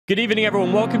Good evening,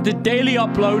 everyone. Welcome to daily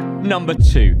upload number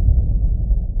 2.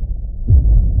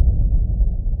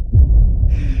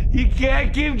 You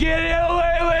can't keep getting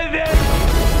away with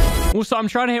it. Also, I'm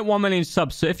trying to hit 1 million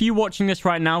subs, so if you're watching this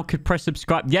right now, could press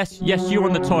subscribe. Yes, you're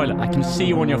on the toilet. I can see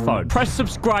you on your phone. Press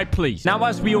subscribe, please. Now,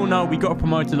 as we all know, we got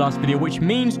promoted last video, which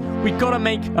means we got to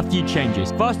make a few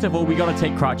changes. First of all, we got to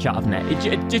take Crouch out of net.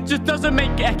 It just doesn't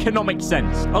make economic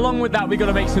sense. Along with that, we got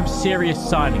to make some serious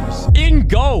signings. In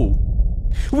goal,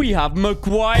 we have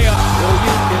Maguire.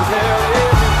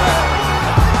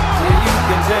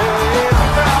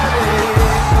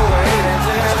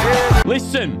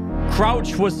 Listen.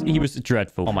 Crouch was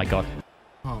dreadful. Oh my god.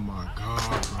 Oh my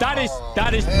god. That is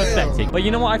pathetic. But you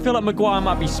know what? I feel like Maguire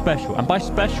might be special. And by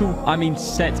special, I mean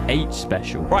set 8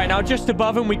 special. Right now, just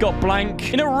above him, we got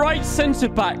Blank. In a right centre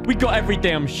back, we got every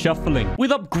damn shuffling.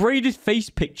 With upgraded face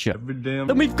picture.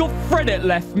 Then we've got Fred at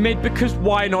left mid, because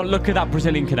why not? Look at that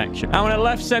Brazilian connection. Now in a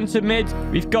left centre mid,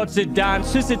 we've got Zidane.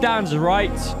 So Zidane's right.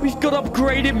 We've got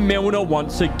upgraded Milner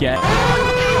once again.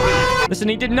 Listen,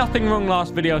 he did nothing wrong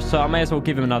last video, so I may as well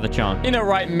give him another chance. In a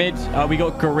right mid, we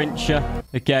got Garincha.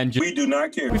 Again, We do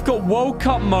not care. We've got World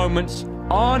Cup moments.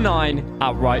 R9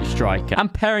 at right striker. I'm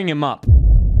pairing him up.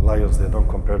 Lions, they don't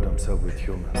compare themselves with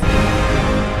humans.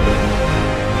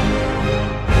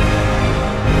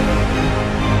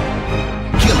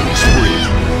 Killing spree.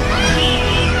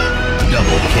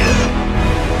 Double kill.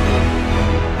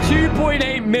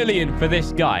 2.8 million for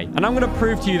this guy. And I'm going to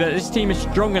prove to you that this team is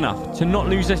strong enough to not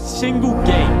lose a single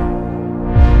game.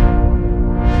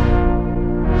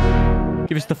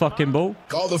 Give us the fucking ball.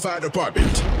 Call the fire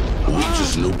department. We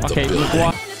just nuked Okay, the building.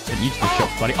 Maguire. Use the shot,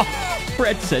 buddy. Oh,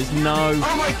 Fred says no.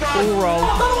 Ball roll.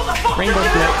 Rainbow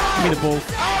flip. Give me the ball.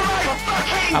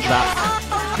 Have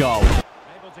that. Goal.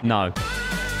 No.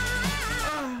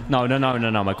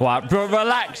 No, Maguire.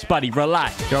 Relax, buddy.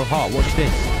 Relax. Joe Hart, watch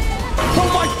this. Oh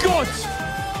my god!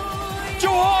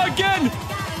 Joe Hart again!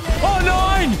 Oh,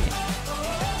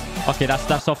 9! Okay,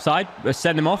 that's offside.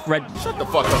 Send him off. Red. Shut the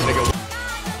fuck up, nigga.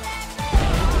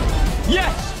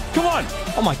 Yes! Come on!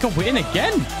 Oh my god, we're in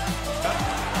again!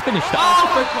 Finish that.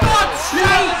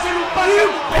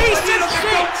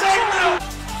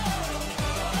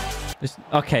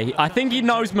 Okay, I think he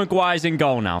knows Maguire's in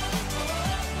goal now.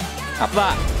 Have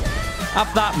that.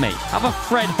 Have that, mate. Have a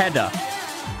Fred header.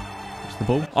 The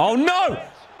ball. Oh no!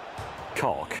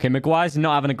 Cock. Okay, Maguire's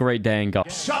not having a great day in goal.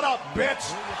 Shut up,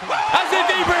 bitch. As if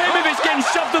Ibrahimovic's getting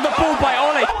shoved to the ball by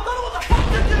Ole.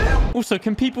 Also,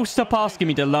 can people stop asking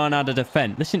me to learn how to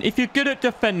defend? Listen, if you're good at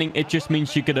defending, it just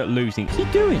means you're good at losing. What's he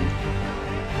doing?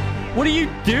 What are you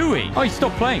doing? Oh, he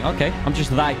stopped playing. Okay, I'm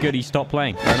just that good. He stopped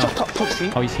playing. Fair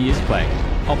enough. Oh, he is playing.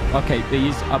 Oh, okay.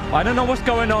 He's. I don't know what's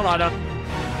going on. I don't.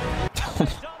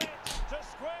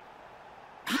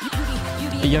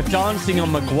 You're dancing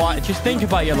on Maguire. Just think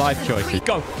about your life choices.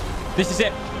 Go. This is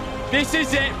it. This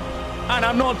is it. And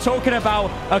I'm not talking about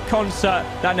a concert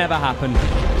that never happened.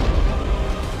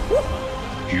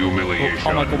 Humiliation.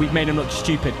 Oh my god, we've made him look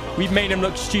stupid. We've made him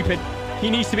look stupid. He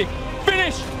needs to be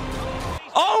finished.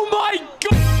 Oh my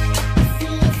god.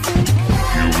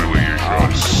 Humiliation. Oh,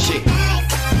 shit.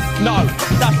 No,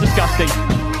 that's disgusting.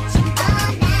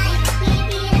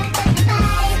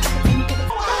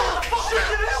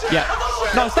 Yeah.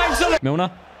 No, thanks, Zlatan. Milner.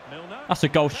 That's a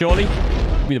goal, surely.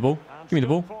 Give me the ball. Give me the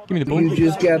ball. Give me the ball. You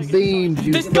just got beamed.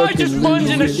 You This guy fucking just runs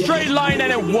in a loser. straight line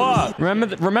and it worked.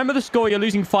 Remember the score. You're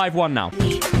losing 5-1 now.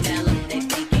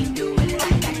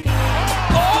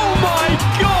 Oh my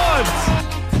god!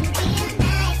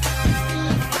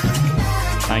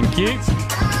 Thank you.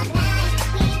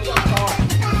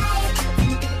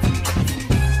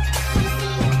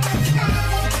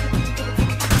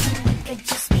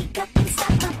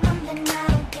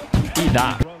 Eat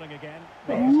that.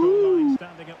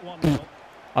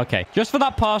 Okay, just for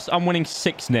that pass, I'm winning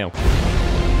 6-0.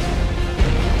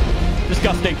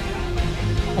 Disgusting.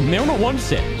 Oh, Milner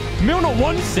wants it. Milner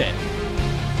wants it.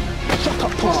 Shut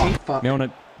up, pussy.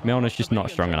 Milner's just not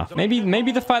strong enough.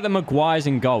 Maybe the fact that Maguire's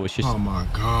in goal is just... Oh my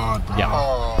god, bro.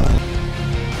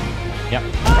 Yep.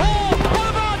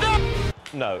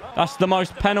 No. That's the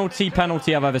most penalty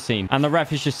I've ever seen. And the ref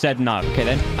has just said no. Okay,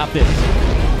 then. Have this.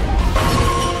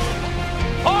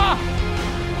 Ah!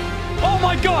 Oh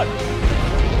my god!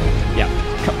 Yeah.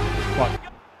 What?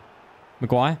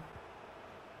 Maguire?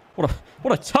 What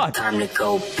a touch. Time to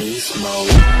go beast mode.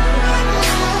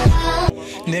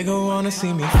 Nigga wanna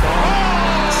see me fall.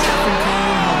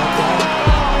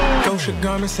 Gosha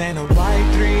garments and a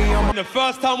white 3 on my... The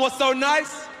first time was so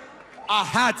nice, I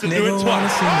had to do Nigga it wanna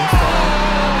twice. see me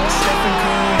fall. Stephen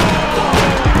Curry on my ball.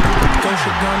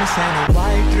 Gosha garments and a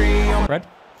white 3 on my...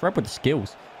 Fred with the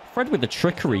skills. Fred with the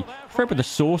trickery. Fred with the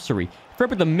sorcery. Fred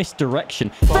with the misdirection.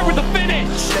 Fred with the finish.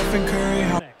 Stephen Curry,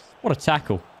 how What a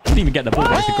tackle. Didn't even get the ball.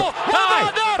 Hey!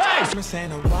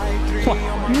 saying a white three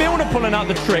on my Milner pulling out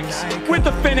the tricks with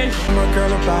the finish.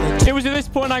 girl about it. It was at this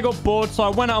point I got bored, so I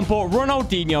went out and bought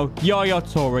Ronaldinho, Yaya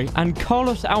Toure, and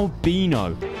Carlos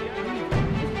Albino.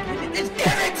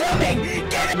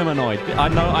 I'm annoyed. I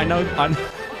know.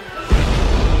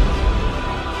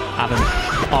 Adam.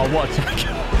 Oh, what a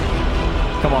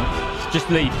tackle. Come on. Just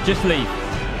leave.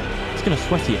 It's going to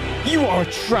sweat you. You are a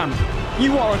tramp.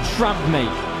 You are a tramp, mate.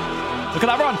 Look at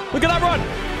that run. Look at that run.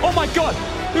 Oh, my God.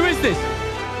 Who is this?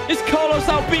 It's Carlos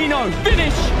Albino.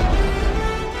 Finish.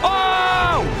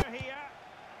 Oh!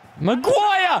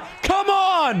 Maguire. Come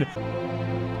on.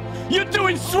 You're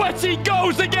doing sweaty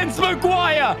goals against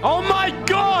Maguire. Oh, my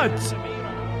God.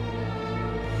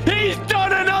 He's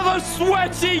done another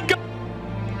sweaty goal.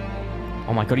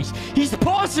 Oh, my God. He's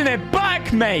passing it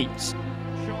back, mate.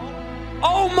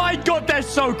 Oh, my God. They're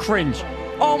so cringe.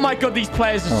 Oh, my God. These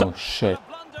players are so... Oh, shit.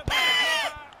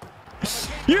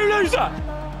 You loser.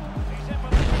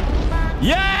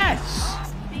 Yes.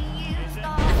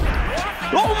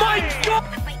 Oh, my God.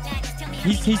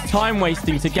 He's time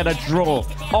wasting to get a draw.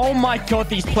 Oh, my God.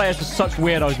 These players are such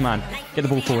weirdos, man. Get the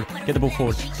ball forward. Get the ball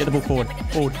forward. Get the ball forward.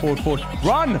 Forward.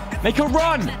 Run. Make a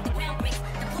run.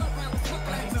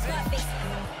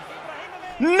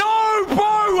 No,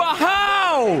 bro.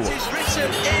 How? It's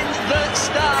written in the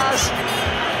stars.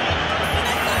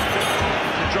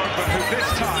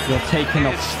 You're taking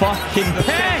a fucking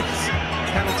piss.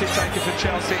 Penalty taken for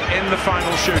Chelsea in the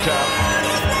final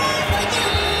shootout.